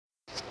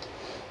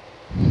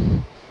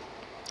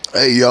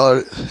Hey y'all,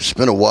 it's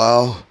been a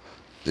while.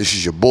 This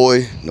is your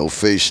boy, No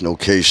Face, No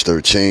Case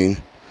 13.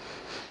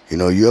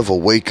 You ever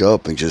wake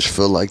up and just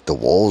feel like the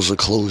walls are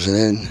closing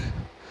in?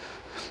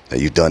 That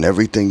you've done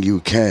everything you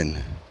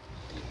can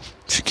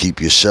to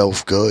keep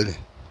yourself good?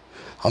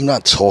 I'm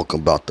not talking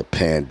about the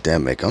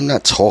pandemic. I'm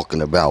not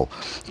talking about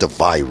the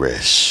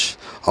virus.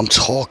 I'm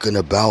talking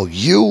about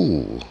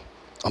you.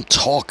 I'm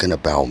talking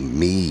about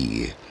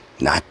me,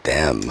 not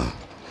them.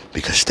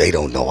 Because they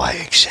don't know I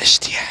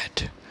exist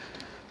yet.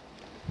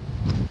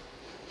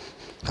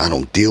 I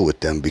don't deal with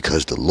them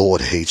because the Lord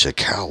hates a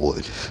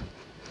coward.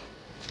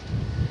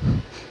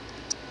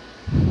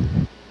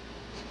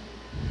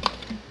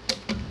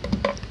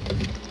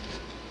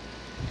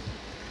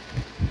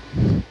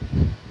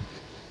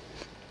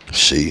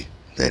 See,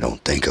 they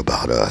don't think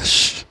about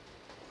us.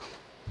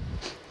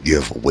 You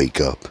ever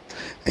wake up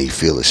and you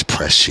feel this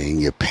pressure in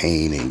your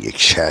pain in your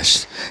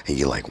chest and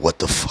you're like, what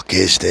the fuck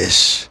is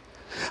this?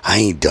 I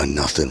ain't done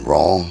nothing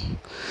wrong.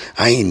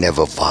 I ain't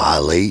never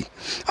violate.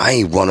 I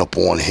ain't run up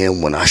on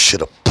him when I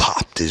should have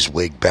popped his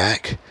wig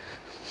back.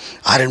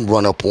 I didn't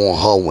run up on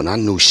her when I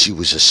knew she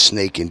was a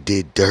snake and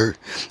did dirt.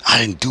 I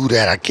didn't do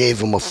that. I gave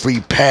him a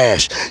free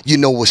pass. You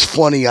know what's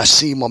funny? I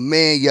seen my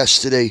man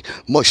yesterday.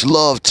 Much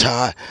love,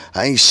 Ty.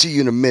 I ain't see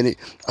you in a minute.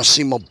 I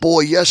seen my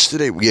boy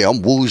yesterday. Yeah,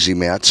 I'm woozy,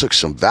 man. I took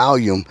some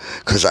Valium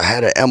because I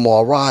had an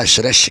MRI,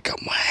 so that shit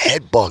got my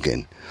head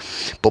bugging.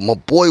 But my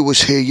boy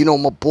was here. You know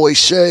what my boy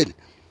said?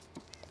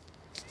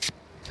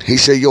 He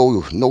said,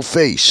 yo, no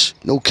face,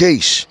 no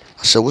case.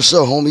 I said, what's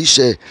up, homie? He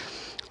said,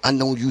 I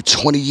know you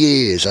 20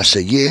 years. I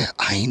said, yeah,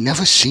 I ain't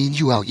never seen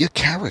you out your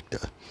character.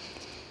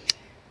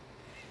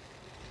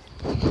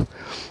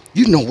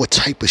 You know what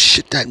type of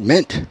shit that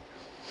meant?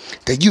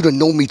 That you done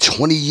know me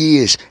 20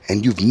 years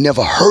and you've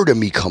never heard of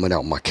me coming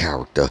out my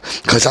character.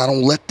 Because I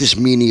don't let this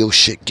menial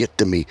shit get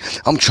to me.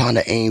 I'm trying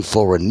to aim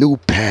for a new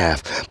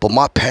path. But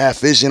my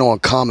path isn't on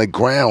common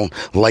ground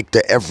like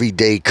the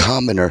everyday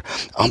commoner.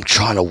 I'm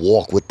trying to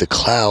walk with the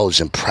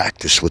clouds and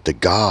practice with the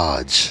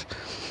gods.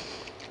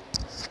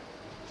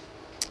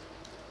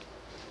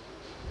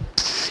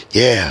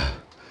 Yeah,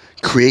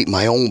 create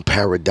my own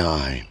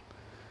paradigm.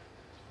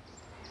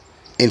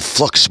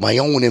 Influx my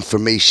own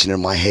information in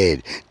my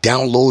head.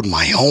 Download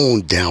my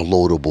own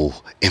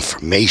downloadable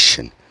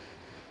information.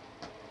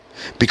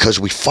 Because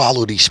we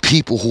follow these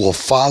people who are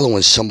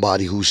following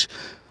somebody who's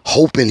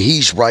hoping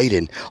he's right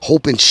and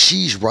hoping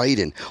she's right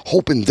and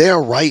hoping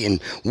they're right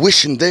and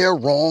wishing they're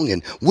wrong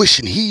and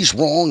wishing he's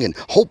wrong and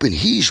hoping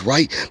he's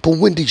right. But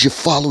when did you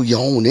follow your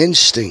own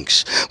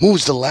instincts? When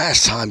was the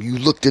last time you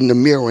looked in the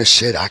mirror and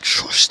said, I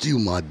trust you,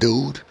 my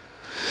dude?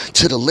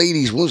 To the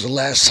ladies, when was the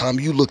last time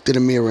you looked in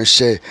the mirror and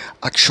said,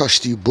 I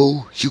trust you,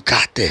 boo, you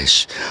got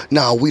this?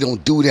 Nah, we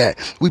don't do that.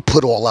 We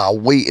put all our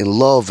weight and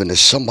love into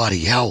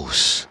somebody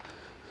else.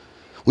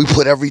 We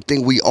put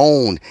everything we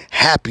own,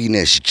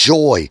 happiness,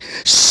 joy,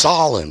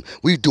 solemn.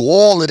 We do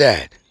all of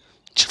that.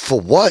 For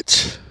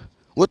what?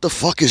 What the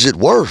fuck is it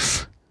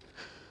worth?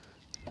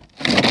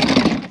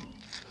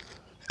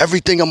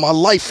 Everything in my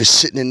life is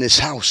sitting in this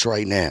house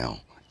right now.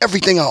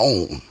 Everything I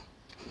own.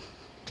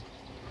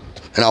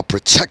 And I'll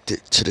protect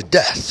it to the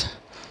death.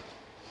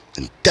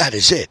 And that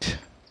is it.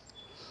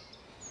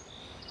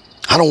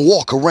 I don't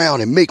walk around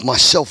and make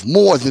myself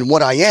more than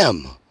what I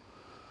am.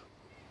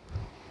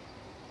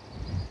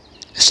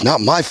 It's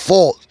not my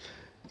fault.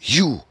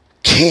 You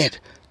can't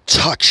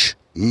touch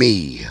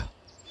me.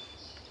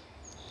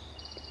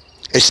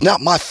 It's not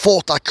my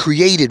fault I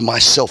created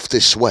myself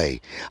this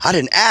way. I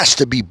didn't ask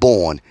to be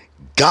born.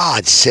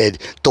 God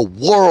said the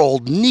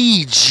world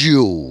needs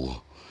you.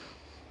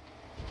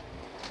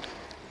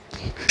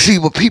 See,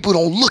 but people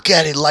don't look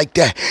at it like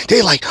that.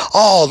 They're like,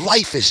 oh,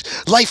 life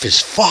is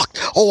fucked.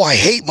 Oh, I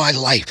hate my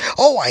life.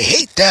 Oh, I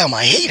hate them.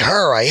 I hate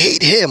her. I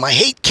hate him. I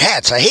hate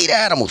cats. I hate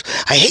animals.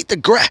 I hate the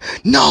grass.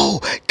 No,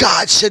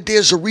 God said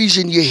there's a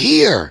reason you're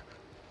here.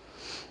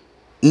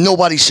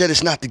 Nobody said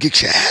it's not to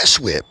get your ass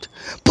whipped.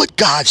 But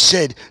God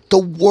said the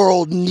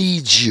world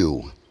needs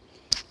you.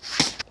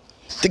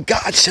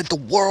 God said the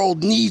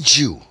world needs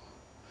you.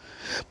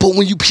 But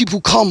when you people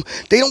come,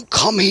 they don't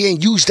come here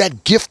and use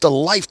that gift of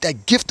life,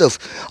 that gift of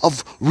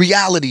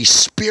reality,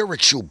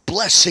 spiritual,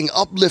 blessing,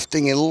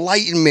 uplifting,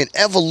 enlightenment,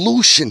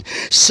 evolution,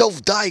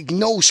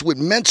 self-diagnose with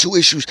mental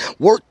issues,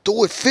 work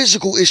through it,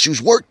 physical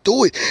issues, work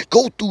through it,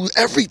 go through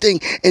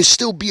everything and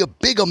still be a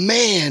bigger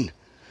man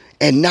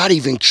and not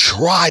even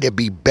try to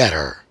be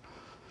better.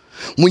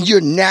 When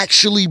you're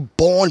naturally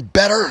born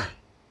better,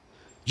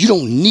 you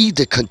don't need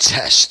to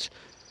contest.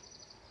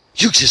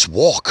 You just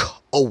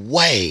walk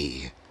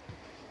away.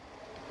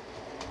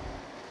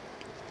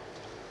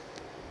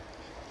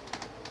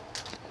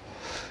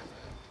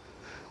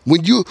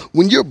 When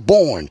you're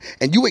born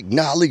and you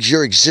acknowledge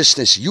your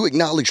existence, you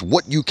acknowledge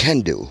what you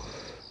can do.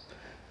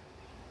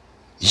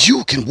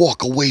 You can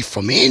walk away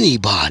from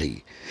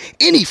anybody,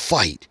 any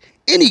fight,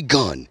 any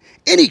gun,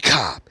 any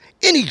cop,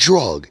 any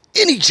drug,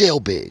 any jail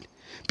bid,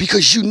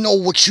 because you know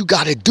what you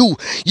got to do.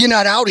 You're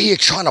not out here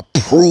trying to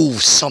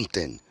prove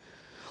something.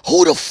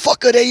 Who the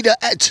fuck are they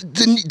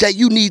that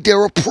you need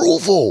their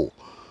approval?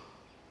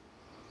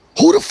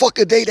 Who the fuck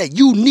are they that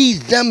you need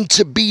them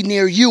to be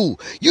near you?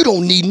 You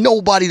don't need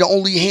nobody. The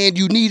only hand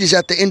you need is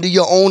at the end of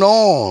your own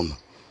arm.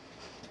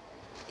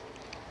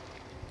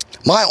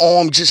 My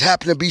arm just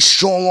happened to be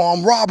strong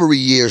arm robbery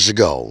years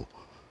ago.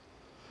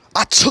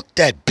 I took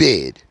that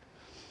bid.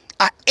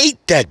 I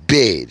ate that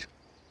bid.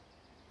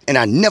 And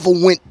I never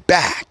went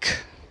back.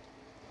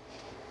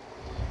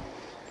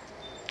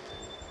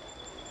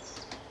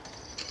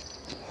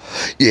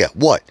 Yeah,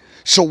 what?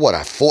 So what?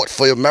 I fought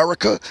for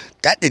America?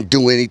 That didn't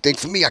do anything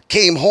for me. I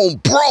came home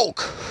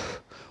broke.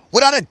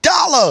 Without a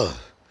dollar.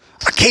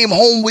 I came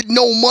home with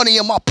no money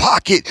in my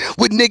pocket.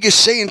 With niggas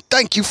saying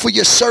thank you for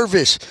your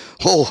service.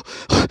 Oh,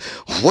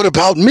 what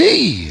about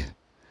me?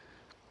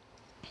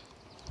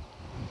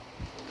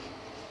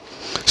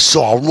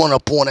 So I run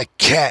up on a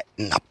cat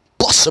and I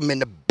bust him in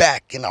the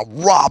back and I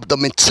robbed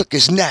him and took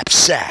his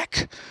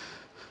knapsack.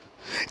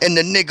 And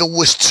the nigga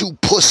was too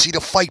pussy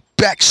to fight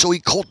back, so he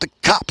called the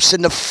cops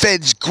and the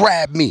feds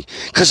grabbed me.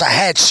 Cause I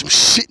had some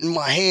shit in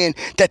my hand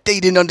that they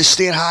didn't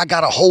understand how I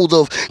got a hold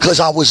of,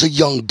 cause I was a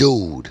young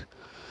dude.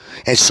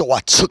 And so I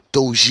took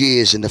those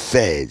years in the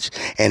feds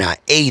and I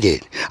ate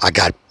it. I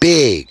got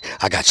big,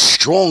 I got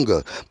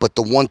stronger. But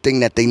the one thing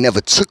that they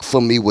never took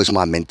from me was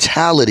my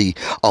mentality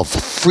of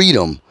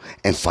freedom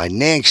and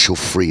financial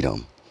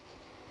freedom.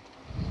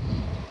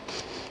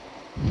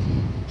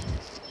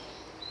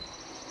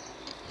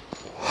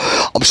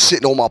 I'm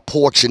sitting on my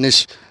porch in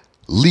this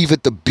Leave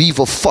It to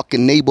Beaver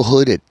fucking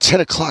neighborhood at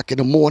 10 o'clock in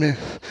the morning,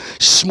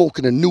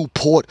 smoking a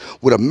Newport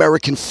with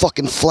American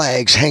fucking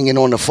flags hanging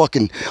on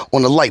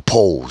the light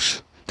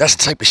poles. That's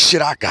the type of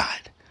shit I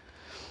got.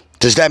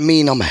 Does that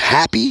mean I'm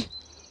happy?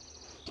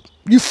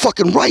 You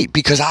fucking right,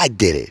 because I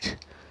did it.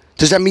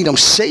 Does that mean I'm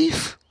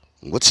safe?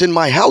 What's in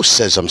my house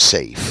says I'm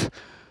safe.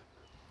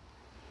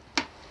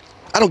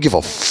 I don't give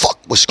a fuck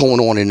what's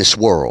going on in this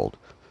world.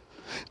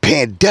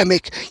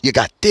 Pandemic, you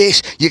got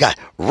this, you got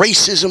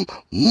racism,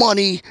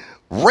 money,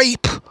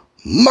 rape,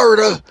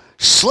 murder,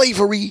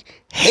 slavery,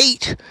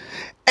 hate,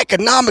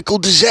 economical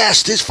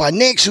disasters,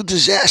 financial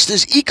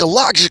disasters,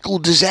 ecological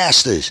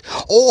disasters.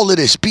 All of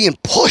this being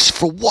pushed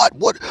for what?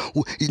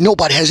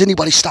 Has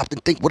anybody stopped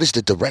and think what is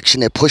the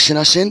direction they're pushing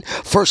us in?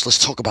 First,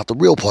 let's talk about the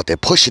real part. They're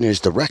pushing in this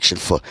direction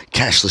for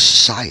cashless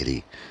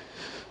society.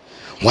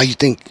 Why you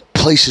think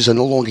places are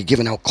no longer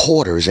giving out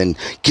quarters and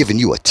giving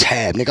you a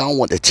tab? Nigga, I don't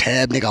want the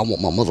tab. Nigga, I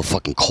want my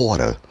motherfucking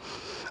quarter.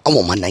 I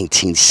want my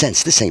 19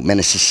 cents. This ain't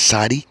menace to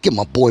society. Give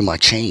my boy my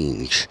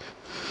change.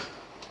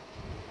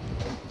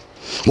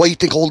 Why you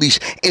think all these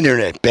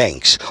internet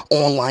banks,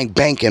 online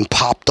banking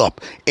popped up?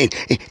 In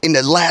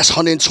the last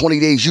 120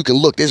 days, you can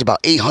look, there's about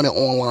 800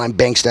 online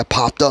banks that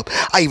popped up.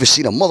 I even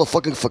seen a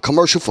motherfucking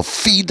commercial for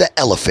Feed the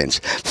Elephants.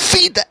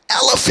 Feed the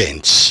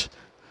elephants.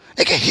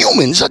 Nigga,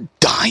 humans are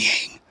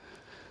dying.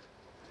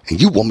 And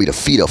you want me to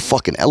feed a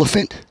fucking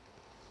elephant?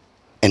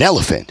 An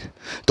elephant.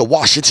 The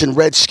Washington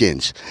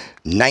Redskins.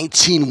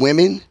 19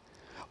 women.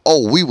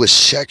 Oh, we were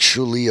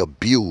sexually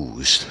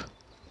abused.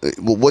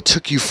 Well, what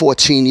took you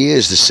 14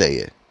 years to say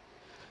it?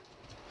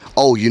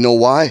 Oh, you know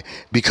why?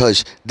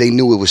 Because they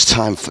knew it was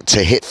time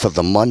to hit for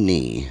the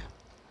money.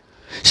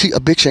 See, a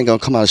bitch ain't gonna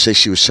come out and say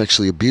she was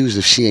sexually abused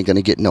if she ain't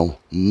gonna get no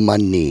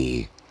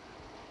money.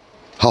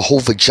 Her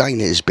whole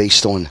vagina is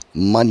based on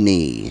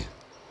money.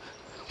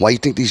 Why you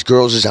think these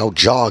girls is out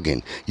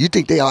jogging? You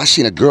think I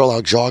seen a girl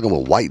out jogging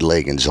with white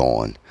leggings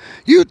on.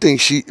 You think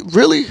she,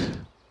 really?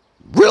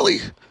 Really?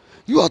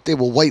 You out there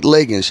with white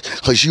leggings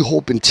because you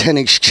hoping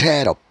 10-inch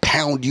Chad will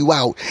pound you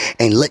out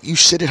and let you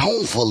sit at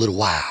home for a little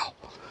while.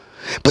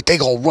 But they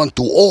gonna run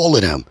through all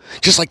of them,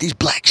 just like these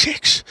black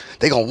chicks.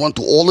 They gonna run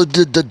through all of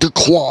the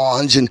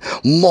Daquans and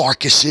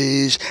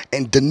Marcuses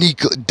and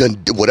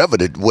Danica,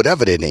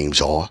 whatever their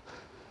names are.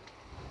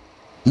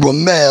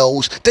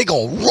 Ramels, they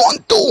gonna run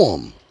through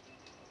them.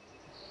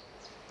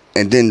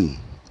 And then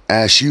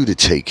ask you to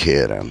take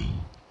care of them.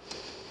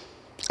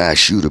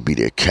 Ask you to be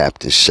their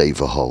captain,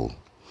 save a hoe.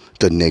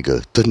 The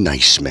nigga, the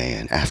nice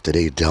man, after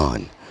they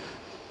done.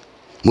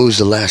 When was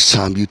the last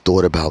time you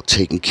thought about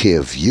taking care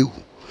of you?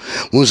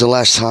 When was the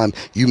last time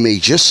you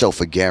made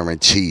yourself a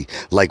guarantee?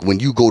 Like when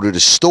you go to the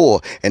store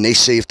and they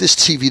say if this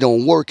TV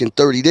don't work in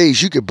 30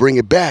 days, you could bring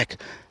it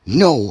back.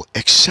 No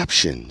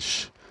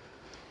exceptions.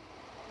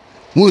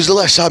 When was the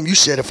last time you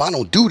said if I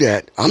don't do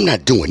that, I'm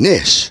not doing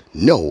this?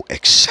 No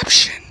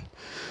exception.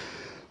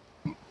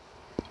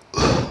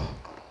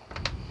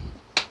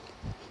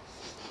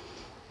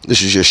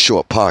 This is your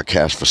short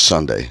podcast for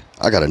Sunday.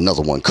 I got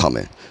another one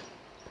coming.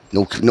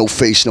 No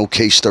face, no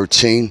case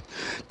 13.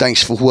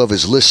 Thanks for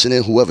whoever's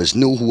listening, whoever's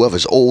new,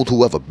 whoever's old,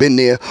 whoever been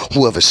there,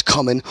 whoever's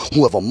coming,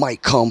 whoever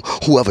might come,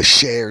 whoever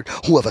shared,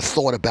 whoever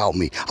thought about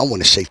me. I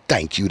want to say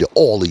thank you to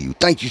all of you.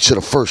 Thank you to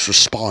the first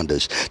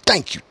responders.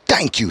 Thank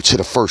you to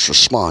the first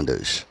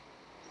responders.